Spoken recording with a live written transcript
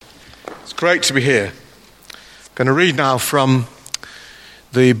Great to be here. I'm going to read now from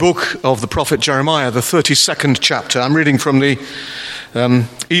the book of the prophet Jeremiah, the 32nd chapter. I'm reading from the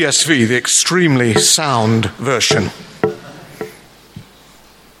ESV, the extremely sound version.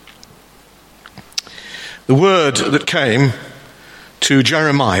 The word that came to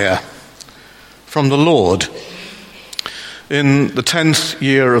Jeremiah from the Lord in the 10th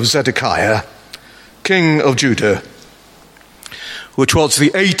year of Zedekiah, king of Judah, which was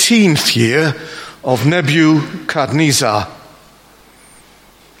the 18th year of Nebuchadnezzar.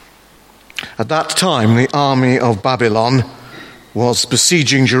 At that time, the army of Babylon was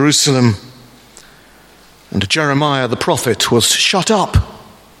besieging Jerusalem, and Jeremiah the prophet was shut up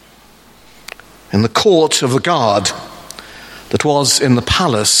in the court of the guard that was in the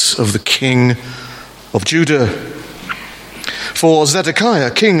palace of the king of Judah. For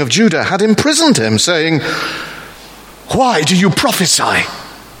Zedekiah, king of Judah, had imprisoned him, saying, "Why do you prophesy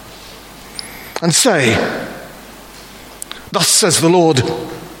and say, 'Thus says the Lord,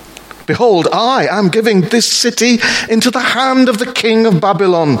 behold, I am giving this city into the hand of the king of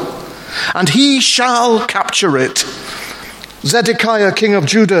Babylon, and he shall capture it. Zedekiah, king of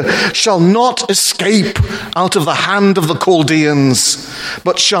Judah, shall not escape out of the hand of the Chaldeans,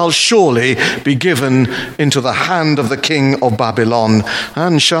 but shall surely be given into the hand of the king of Babylon,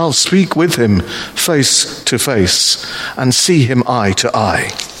 and shall speak with him face to face, and see him eye to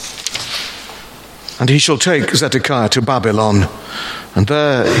eye. And he shall take Zedekiah to Babylon, and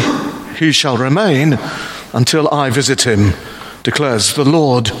there he shall remain until I visit him, declares the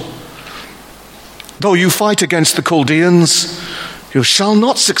Lord. Though you fight against the Chaldeans, you shall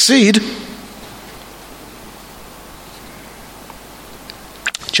not succeed."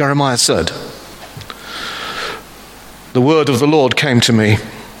 Jeremiah said, "The word of the Lord came to me.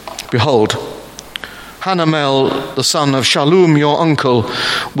 Behold, Hanamel, the son of Shallum, your uncle,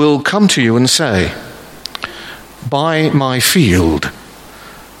 will come to you and say, 'Buy my field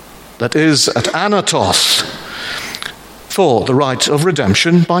that is at Anathoth, for the right of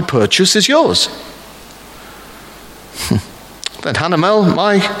redemption by purchase is yours.'" Then Hanamel,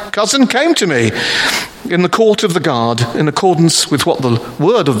 my cousin, came to me in the court of the guard in accordance with what the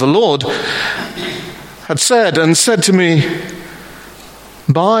word of the Lord had said, and said to me,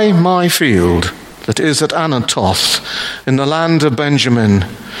 "Buy my field that is at Anathoth in the land of Benjamin,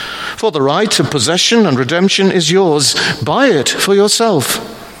 for the right of possession and redemption is yours. Buy it for yourself."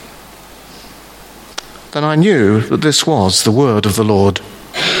 Then I knew that this was the word of the Lord.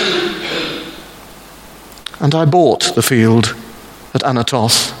 And I bought the field at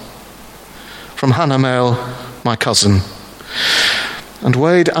Anathoth from Hanamel, my cousin, and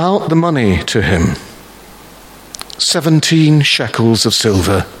weighed out the money to him, 17 shekels of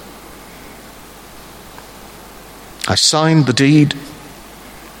silver. I signed the deed,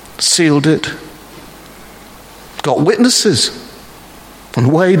 sealed it, got witnesses,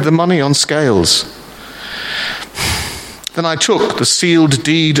 and weighed the money on scales. Then I took the sealed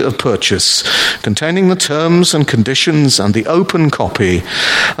deed of purchase, containing the terms and conditions and the open copy,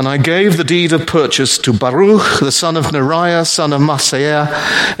 and I gave the deed of purchase to Baruch, the son of Neriah, son of Maaseiah,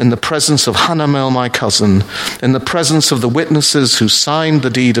 in the presence of Hanamel, my cousin, in the presence of the witnesses who signed the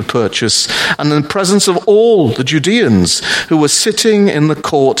deed of purchase, and in the presence of all the Judeans who were sitting in the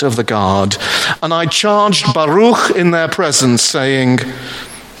court of the guard. And I charged Baruch in their presence, saying,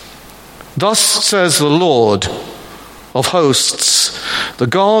 "Thus says the Lord of hosts, the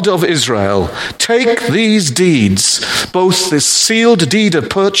God of Israel, take these deeds, both this sealed deed of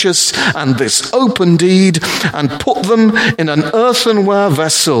purchase and this open deed, and put them in an earthenware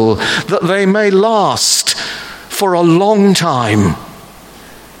vessel, that they may last for a long time.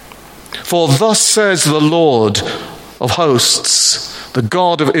 For thus says the Lord of hosts, the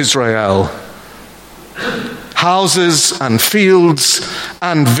God of Israel, houses and fields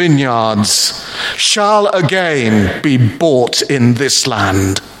and vineyards shall again be bought in this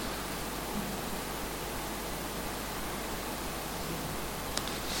land."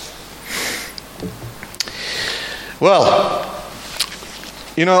 Well,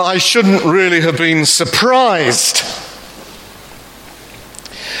 I shouldn't really have been surprised.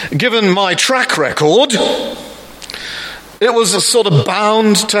 Given my track record, it was a sort of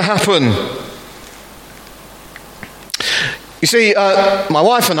bound to happen. You see, my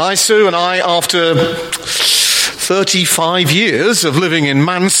wife and I, Sue and I, after 35 years of living in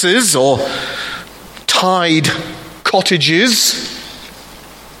manses or tied cottages,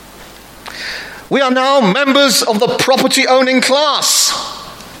 we are now members of the property-owning class.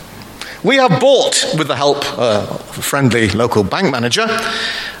 We have bought, with the help of a friendly local bank manager,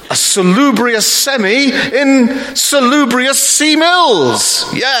 a salubrious semi in salubrious sea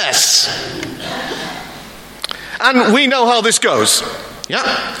mills. Yes. And we know how this goes. Yeah.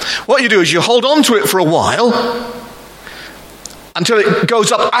 What you do is you hold on to it for a while until it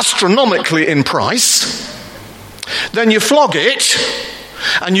goes up astronomically in price. Then you flog it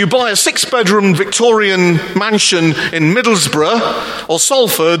and you buy a 6-bedroom Victorian mansion in Middlesbrough or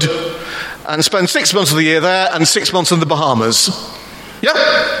Salford and spend 6 months of the year there and 6 months in the Bahamas. Yeah?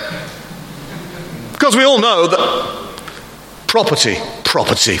 Because we all know that property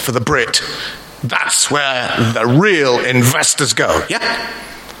for the Brit, that's where the real investors go. Yeah?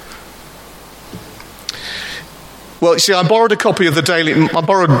 Well, you see, I borrowed a copy of the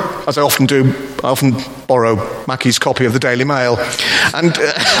as I often do, I often borrow Mackie's copy of the Daily Mail. And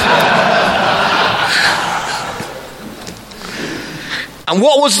and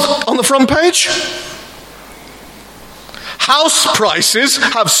what was on the front page? House prices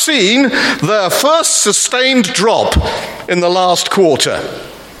have seen their first sustained drop in the last quarter,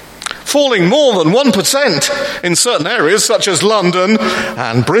 falling more than 1% in certain areas such as London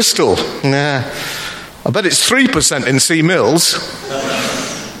and Bristol. I bet it's 3% in Sea Mills.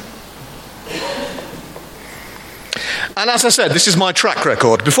 And as I said, this is my track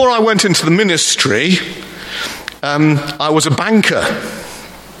record. Before I went into the ministry, I was a banker.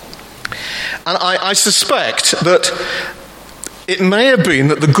 And I suspect that it may have been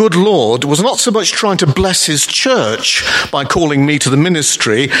that the good Lord was not so much trying to bless his church by calling me to the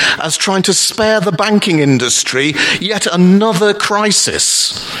ministry as trying to spare the banking industry yet another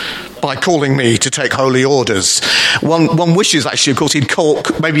crisis by calling me to take holy orders. One wishes, actually, of course,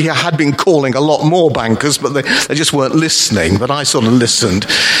 maybe he had been calling a lot more bankers, but they just weren't listening. But I sort of listened.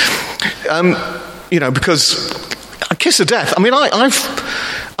 Because a kiss of death. I mean, I'm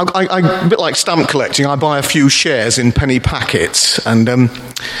a bit like stamp collecting. I buy a few shares in penny packets. And,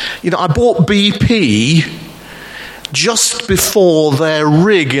 I bought BP just before their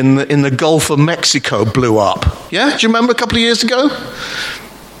rig in the Gulf of Mexico blew up. Yeah? Do you remember a couple of years ago?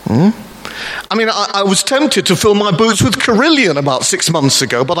 I mean, I was tempted to fill my boots with Carillion about 6 months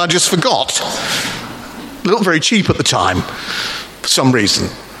ago, but I just forgot. It looked very cheap at the time, for some reason.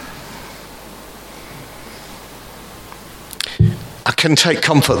 I can take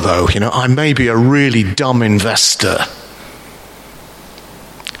comfort, though. I may be a really dumb investor,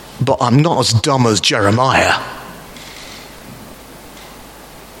 but I'm not as dumb as Jeremiah.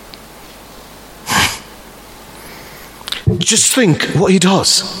 Just think what he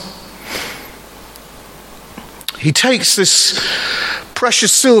does. He takes this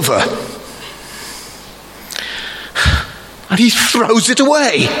precious silver and he throws it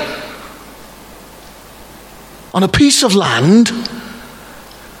away on a piece of land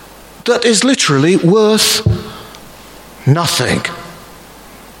that is literally worth nothing.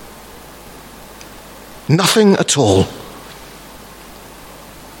 Nothing at all.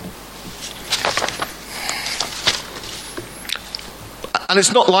 And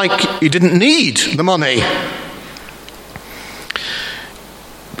it's not like he didn't need the money.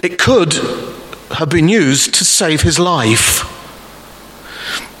 It could have been used to save his life.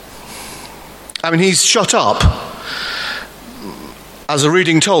 I mean, he's shut up, as the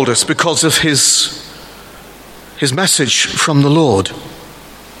reading told us, because of his message from the Lord.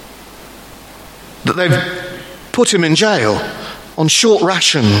 That they've put him in jail on short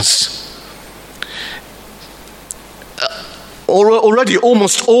rations. Already,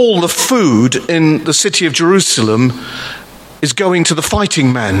 almost all the food in the city of Jerusalem is going to the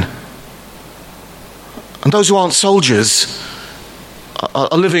fighting men. And those who aren't soldiers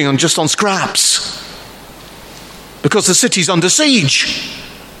are living just on scraps because the city's under siege.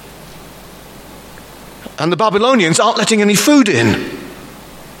 And the Babylonians aren't letting any food in.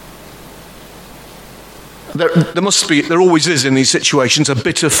 There always is in these situations a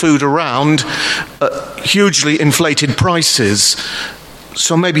bit of food around, hugely inflated prices.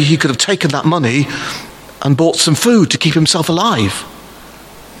 So maybe he could have taken that money and bought some food to keep himself alive.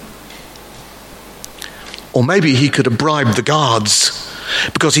 Or maybe he could have bribed the guards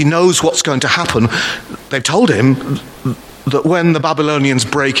because he knows what's going to happen. They've told him that when the Babylonians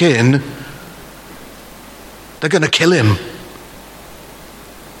break in, they're going to kill him.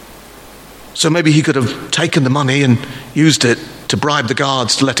 So maybe he could have taken the money and used it to bribe the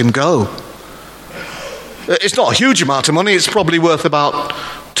guards to let him go. It's not a huge amount of money. It's probably worth about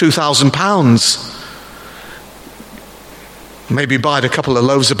 £2,000. Maybe buy a couple of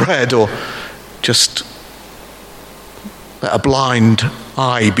loaves of bread, or just let a blind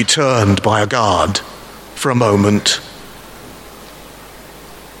eye be turned by a guard for a moment.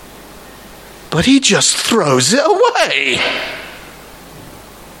 But he just throws it away.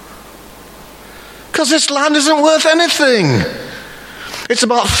 Because this land isn't worth anything. It's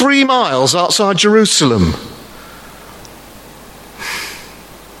about 3 miles outside Jerusalem.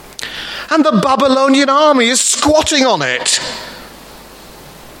 And the Babylonian army is squatting on it.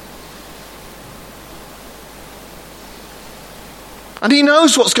 And he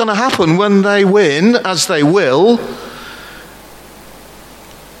knows what's going to happen when they win, as they will.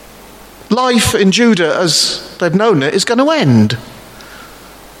 Life in Judah, as they've known it, is going to end.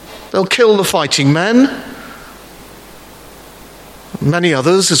 They'll kill the fighting men, many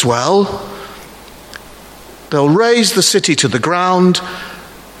others as well. They'll raze the city to the ground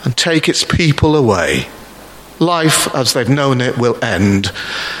and take its people away. Life, as they've known it, will end.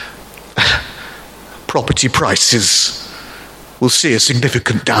 Property prices will see a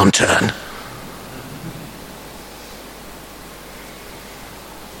significant downturn.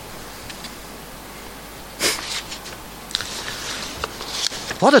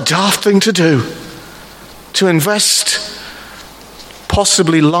 What a daft thing to do, to invest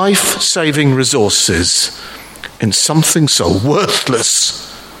possibly life-saving resources in something so worthless.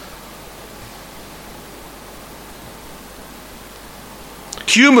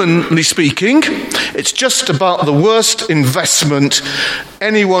 Humanly speaking, it's just about the worst investment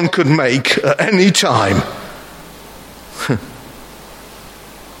anyone could make at any time.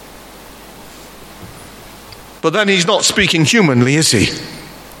 But then he's not speaking humanly, is he?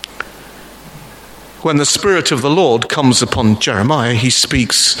 When the Spirit of the Lord comes upon Jeremiah, he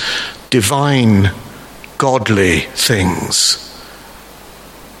speaks divine, godly things.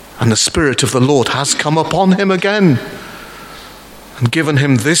 And the Spirit of the Lord has come upon him again and given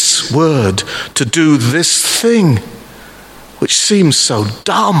him this word to do this thing, which seems so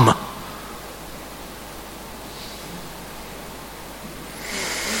dumb.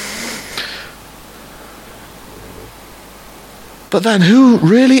 But then who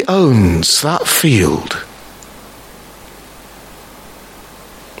really owns that field?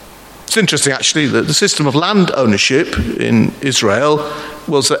 It's interesting, actually, that the system of land ownership in Israel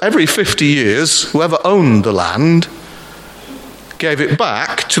was that every 50 years, whoever owned the land gave it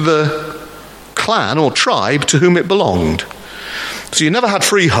back to the clan or tribe to whom it belonged. So you never had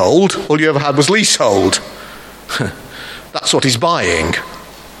freehold, all you ever had was leasehold. That's what he's buying.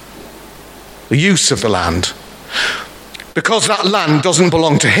 The use of the land. Because that land doesn't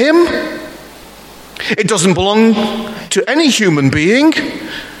belong to him, it doesn't belong to any human being,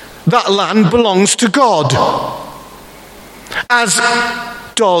 that land belongs to God. As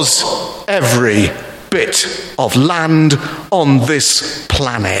does every bit of land on this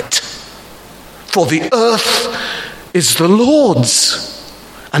planet. For the earth is the Lord's,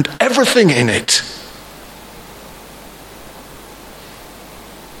 and everything in it.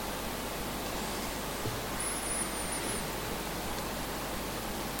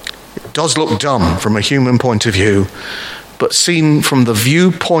 It does look dumb from a human point of view, but seen from the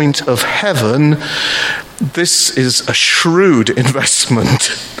viewpoint of heaven, this is a shrewd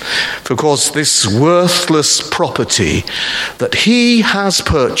investment, because this worthless property that he has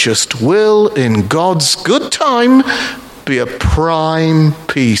purchased will, in God's good time, be a prime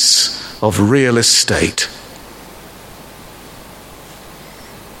piece of real estate.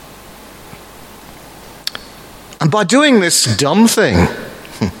 And by doing this dumb thing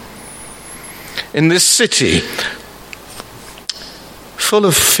in this city full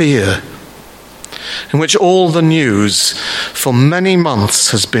of fear, in which all the news for many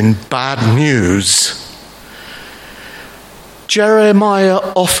months has been bad news, Jeremiah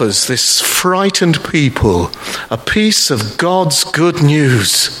offers this frightened people a piece of God's good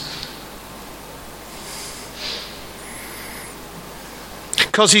news.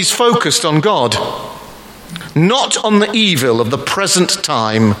 Because he's focused on God, not on the evil of the present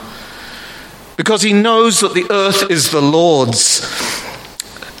time, because he knows that the earth is the Lord's,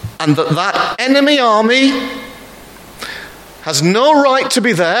 and that enemy army has no right to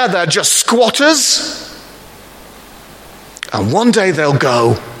be there. They're just squatters. And one day they'll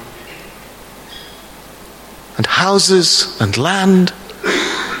go. And houses and land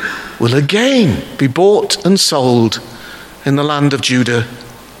will again be bought and sold in the land of Judah.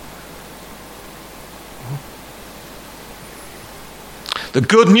 The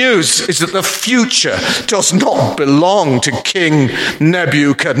good news is that the future does not belong to King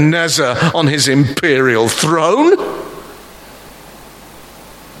Nebuchadnezzar on his imperial throne.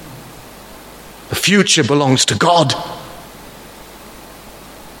 The future belongs to God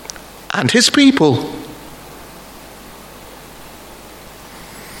and his people.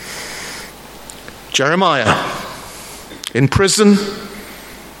 Jeremiah, in prison,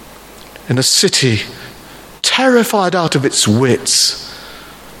 in a city terrified out of its wits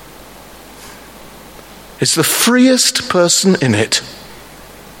is the freest person in it.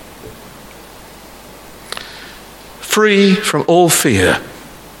 Free from all fear.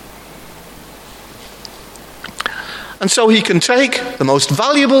 And so he can take the most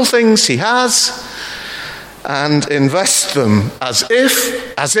valuable things he has and invest them as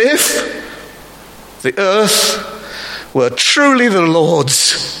if the earth were truly the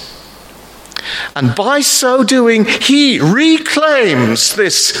Lord's. And by so doing, he reclaims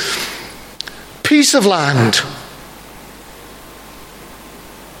this piece of land,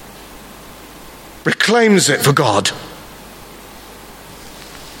 reclaims it for God.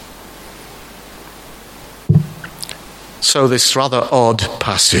 So this rather odd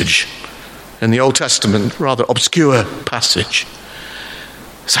passage in the Old Testament, rather obscure passage,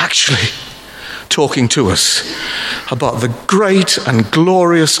 is actually talking to us about the great and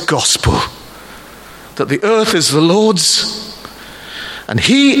glorious gospel that the earth is the Lord's and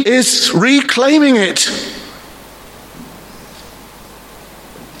he is reclaiming it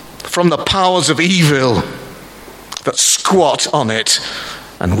from the powers of evil that squat on it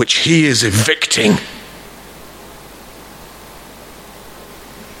and which he is evicting.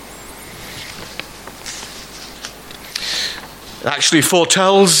 It actually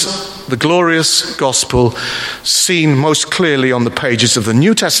foretells the glorious gospel seen most clearly on the pages of the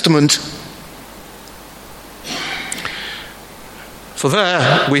New Testament. For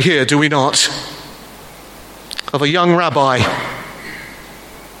there we hear, do we not, of a young rabbi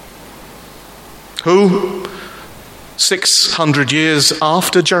who, 600 years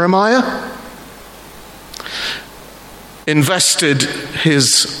after Jeremiah, invested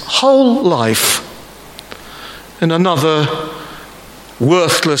his whole life in another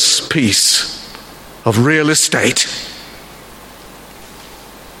worthless piece of real estate.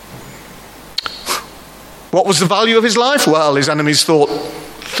 What was the value of his life? Well, his enemies thought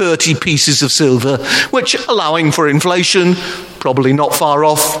 30 pieces of silver, which, allowing for inflation, probably not far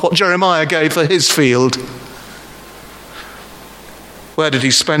off what Jeremiah gave for his field. Where did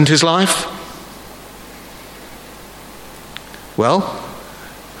he spend his life? Well,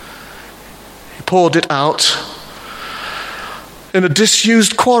 he poured it out in a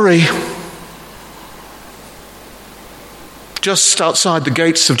disused quarry just outside the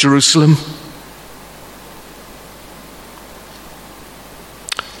gates of Jerusalem.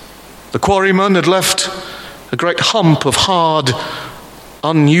 The quarryman had left a great hump of hard,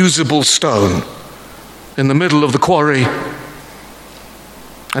 unusable stone in the middle of the quarry,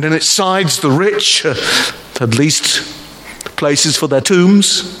 and in its sides the rich had leased places for their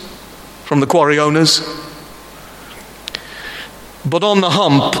tombs from the quarry owners. But on the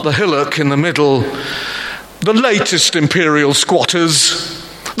hump, the hillock in the middle, the latest imperial squatters,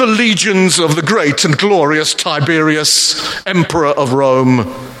 the legions of the great and glorious Tiberius, Emperor of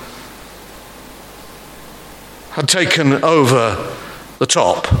Rome, had taken over the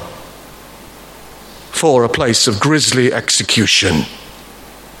top for a place of grisly execution.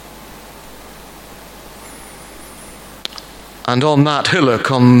 And on that hillock,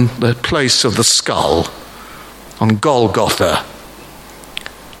 on the place of the skull, on Golgotha,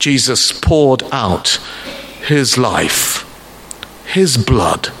 Jesus poured out his life, his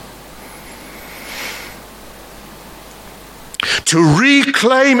blood, to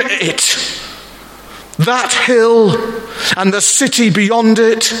reclaim it, that hill and the city beyond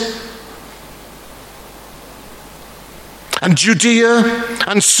it, and Judea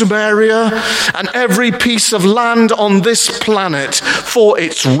and Samaria and every piece of land on this planet for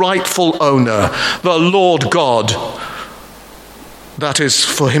its rightful owner, the Lord God. That is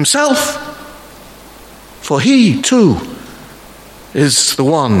for himself, for he too is the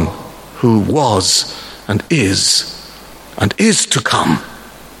one who was and is to come.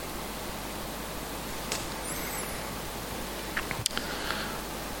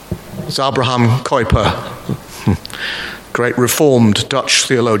 As Abraham Kuyper, great Reformed Dutch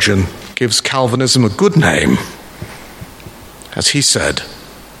theologian, gives Calvinism a good name, as he said,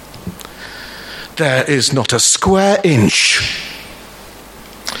 there is not a square inch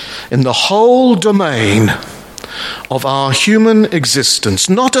in the whole domain of our human existence,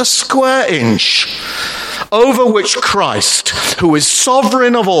 not a square inch, over which Christ, who is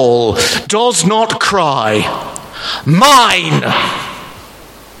sovereign of all, does not cry, mine.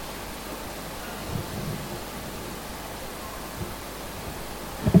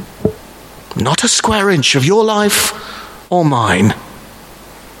 Not a square inch of your life or mine.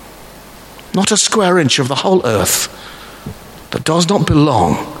 Not a square inch of the whole earth that does not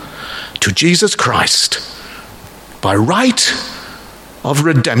belong to Jesus Christ by right of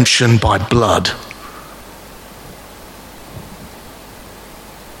redemption by blood.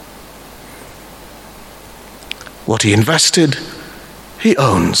 What he invested, he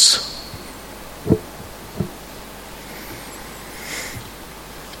owns.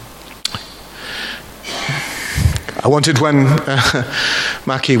 I wanted, when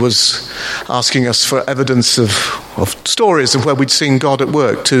Mackie was asking us for evidence of stories of where we'd seen God at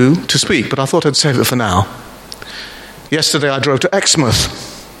work to speak, but I thought I'd save it for now. Yesterday I drove to Exmouth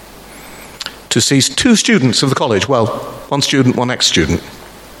to see 2 students of the college. Well, 1 student, 1 ex-student.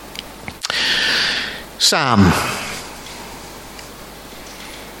 Sam,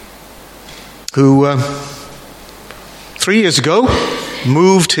 who 3 years ago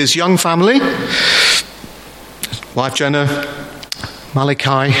moved his young family, wife Jenna,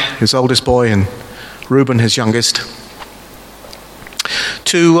 Malachi, his oldest boy, and Reuben, his youngest,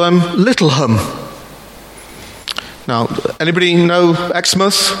 to Littleham. Now, anybody know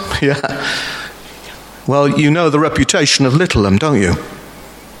Exmouth? Yeah. Well, you know the reputation of Littleham, don't you?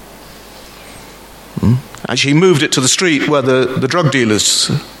 Actually, he moved it to the street where the drug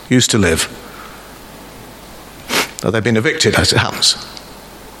dealers used to live. Though they've been evicted, as it happens.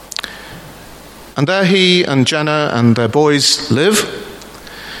 And there he and Jenna and their boys live.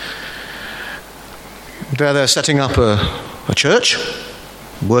 There they're setting up a church,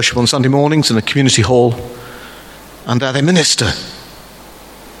 worship on Sunday mornings in a community hall, and there they minister.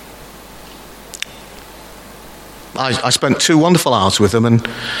 I spent 2 wonderful hours with them, and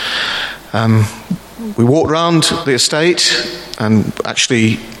we walked around the estate, and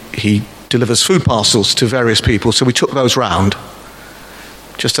actually he delivers food parcels to various people, so we took those round.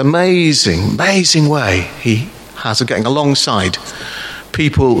 Just amazing way he has of getting alongside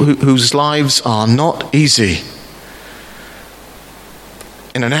people whose lives are not easy.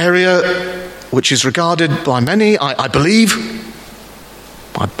 In an area which is regarded by many, I believe,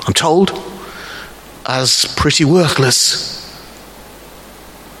 I'm told, as pretty worthless.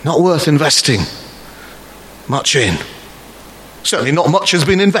 Not worth investing much in. Certainly not much has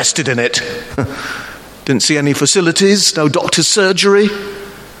been invested in it. Didn't see any facilities, no doctor's surgery.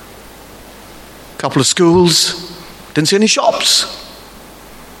 Couple of schools, didn't see any shops.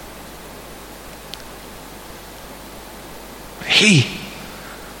 He,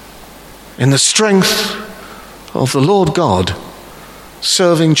 in the strength of the Lord God,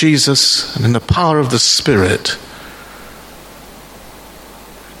 serving Jesus and in the power of the Spirit,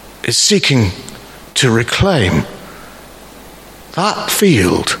 is seeking to reclaim that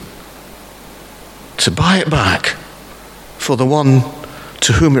field, to buy it back for the one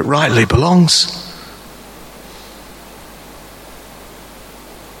to whom it rightly belongs.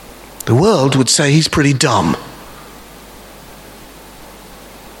 The world would say he's pretty dumb.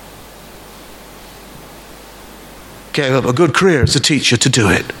 Gave up a good career as a teacher to do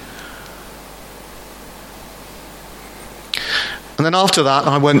it. And then after that,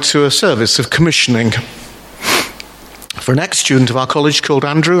 I went to a service of commissioning for an ex-student of our college called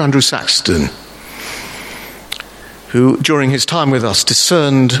Andrew Saxton, who, during his time with us,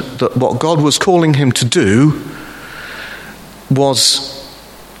 discerned that what God was calling him to do was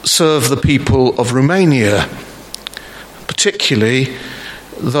serve the people of Romania, particularly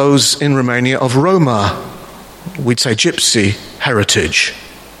those in Romania of Roma, we'd say Gypsy heritage.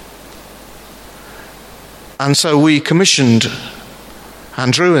 And so we commissioned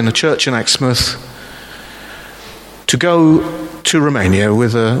Andrew in a church in Exmouth to go to Romania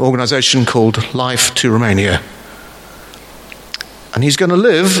with an organisation called Life to Romania. And he's going to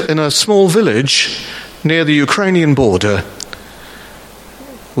live in a small village near the Ukrainian border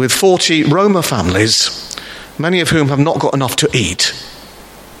with 40 Roma families, many of whom have not got enough to eat.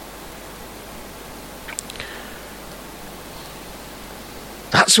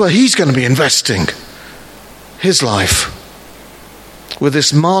 That's where he's going to be investing his life, with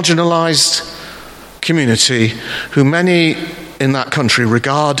this marginalised community who many in that country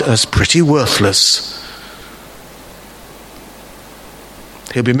regard as pretty worthless.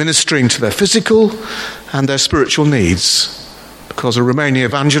 He'll be ministering to their physical and their spiritual needs, because a Romanian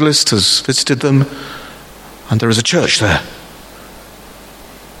evangelist has visited them and there is a church there.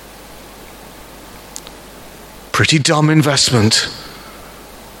 Pretty dumb investment,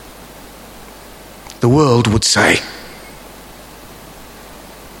 the world would say.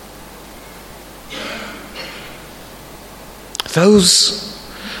 Those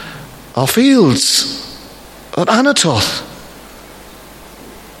are fields at Anatoth,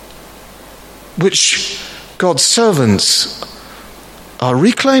 which God's servants are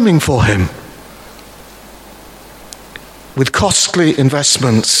reclaiming for him with costly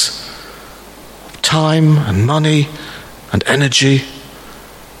investments of time and money and energy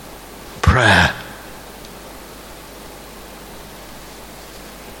prayer.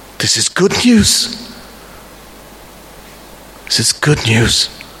 This is good news. This is good news.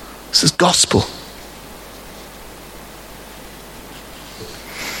 This is gospel.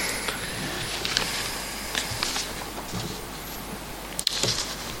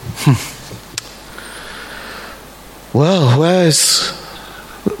 Well,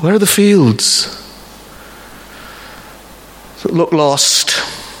 where are the fields that look lost,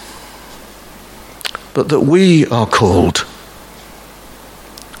 but that we are called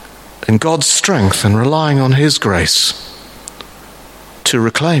in God's strength and relying on his grace to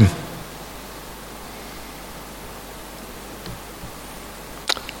reclaim?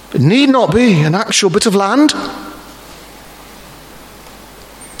 It need not be an actual bit of land,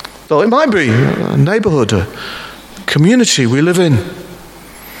 though it might be a neighbourhood, a community we live in.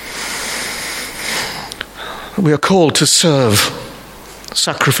 We are called to serve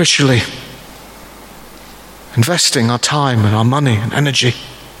sacrificially, investing our time and our money and energy.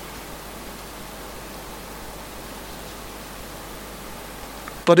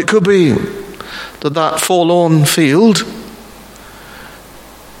 But it could be that forlorn field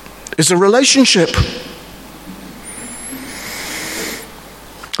is a relationship,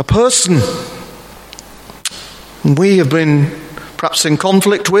 a person we have been perhaps in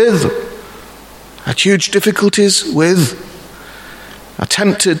conflict with, had huge difficulties with, are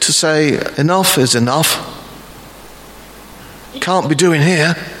tempted to say enough is enough, can't be doing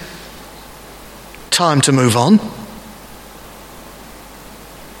here, time to move on.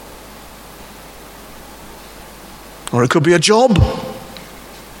 Or it could be a job,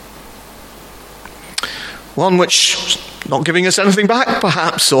 one which not giving us anything back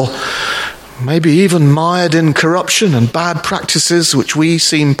perhaps, or maybe even mired in corruption and bad practices which we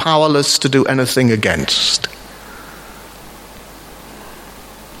seem powerless to do anything against.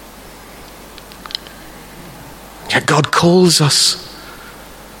 Yet God calls us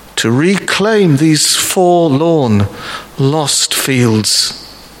to reclaim these forlorn, lost fields,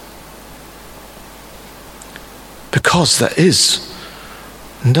 because there is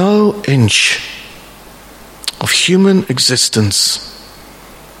no inch of human existence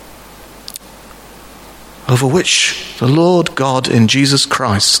over which the Lord God in Jesus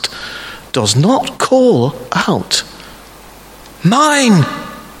Christ does not call out, mine.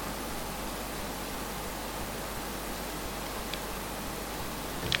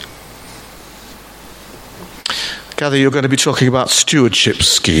 I gather you're going to be talking about stewardship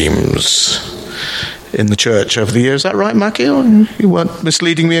schemes in the church over the years. Is that right, Mackie? Or you weren't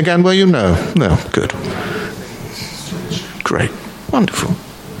misleading me again, were you? No, good. Great, wonderful.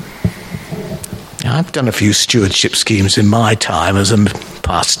 I've done a few stewardship schemes in my time as a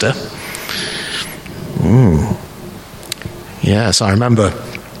pastor. Yes, I remember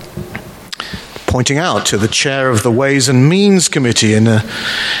pointing out to the chair of the Ways and Means Committee in a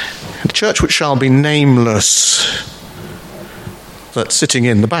church which shall be nameless, that sitting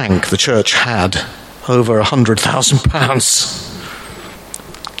in the bank the church had over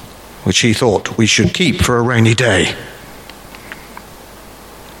 £100,000, which he thought we should keep for a rainy day.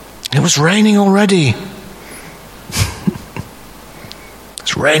 It was raining already.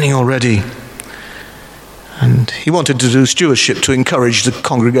 It's raining already. And he wanted to do stewardship to encourage the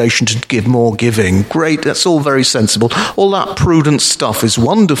congregation to give more giving. Great, that's all very sensible. All that prudent stuff is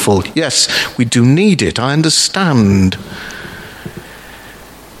wonderful. Yes, we do need it, I understand.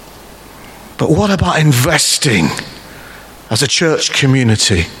 But what about investing as a church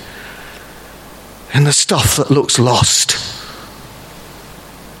community in the stuff that looks lost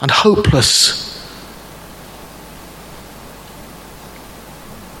and hopeless?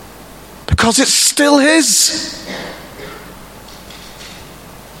 Because it's still his.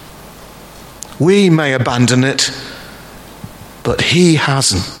 We may abandon it, but he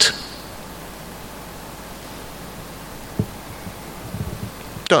hasn't.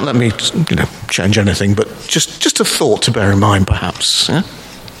 Don't let me, change anything, but just a thought to bear in mind, perhaps. Yeah?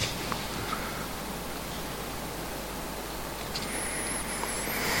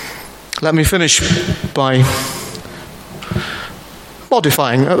 Let me finish by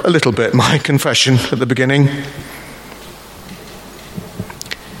modifying a little bit my confession at the beginning.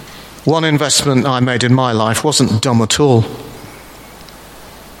 One investment I made in my life wasn't dumb at all.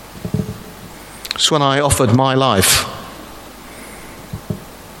 It's when I offered my life,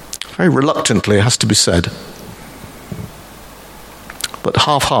 very reluctantly, it has to be said, but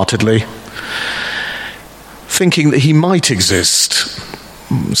half-heartedly, thinking that he might exist,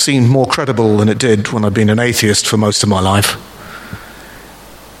 seemed more credible than it did when I'd been an atheist for most of my life.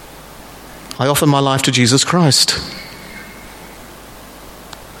 I offered my life to Jesus Christ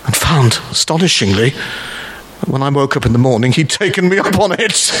and found found, astonishingly, when I woke up in the morning, he'd taken me up on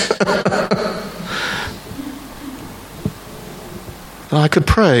it. That I could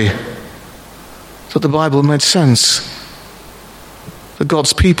pray, that the Bible made sense, that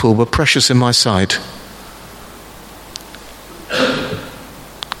God's people were precious in my sight.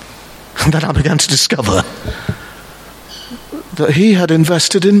 And then I began to discover that he had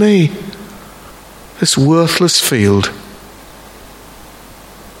invested in me, this worthless field.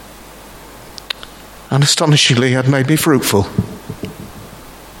 And astonishingly had made me fruitful.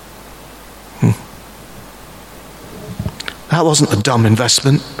 That wasn't a dumb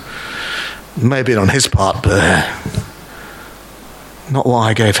investment. Maybe on his part, but not what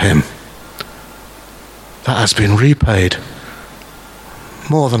I gave him. That has been repaid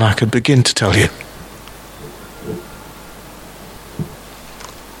more than I could begin to tell you.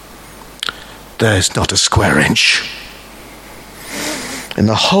 There's not a square inch in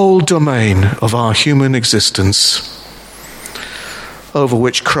the whole domain of our human existence over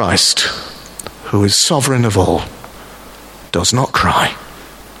which Christ, who is sovereign of all, does not cry,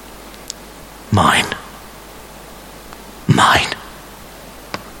 mine, mine.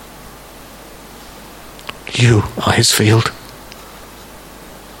 You are his field,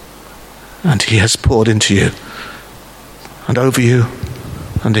 and he has poured into you, and over you,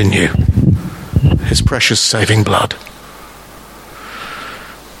 and in you, his precious saving blood.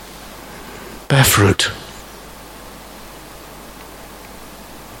 Bear fruit.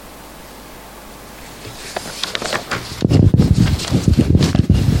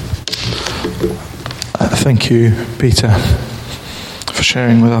 Thank you, Peter, for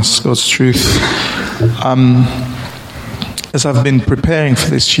sharing with us God's truth. As I've been preparing for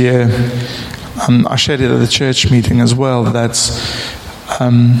this year, I shared it at the church meeting as well, that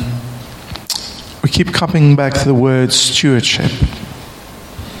we keep coming back to the word stewardship.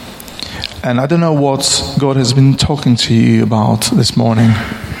 And I don't know what God has been talking to you about this morning.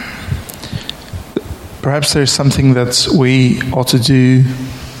 Perhaps there's something that we ought to do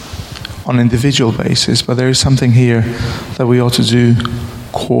on an individual basis, but there is something here that we ought to do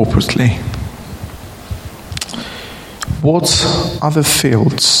corporately. What are the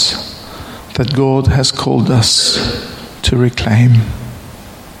fields that God has called us to reclaim?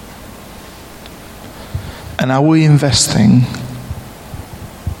 And are we investing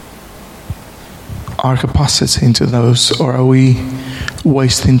our capacity into those, or are we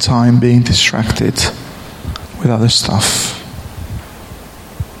wasting time being distracted with other stuff?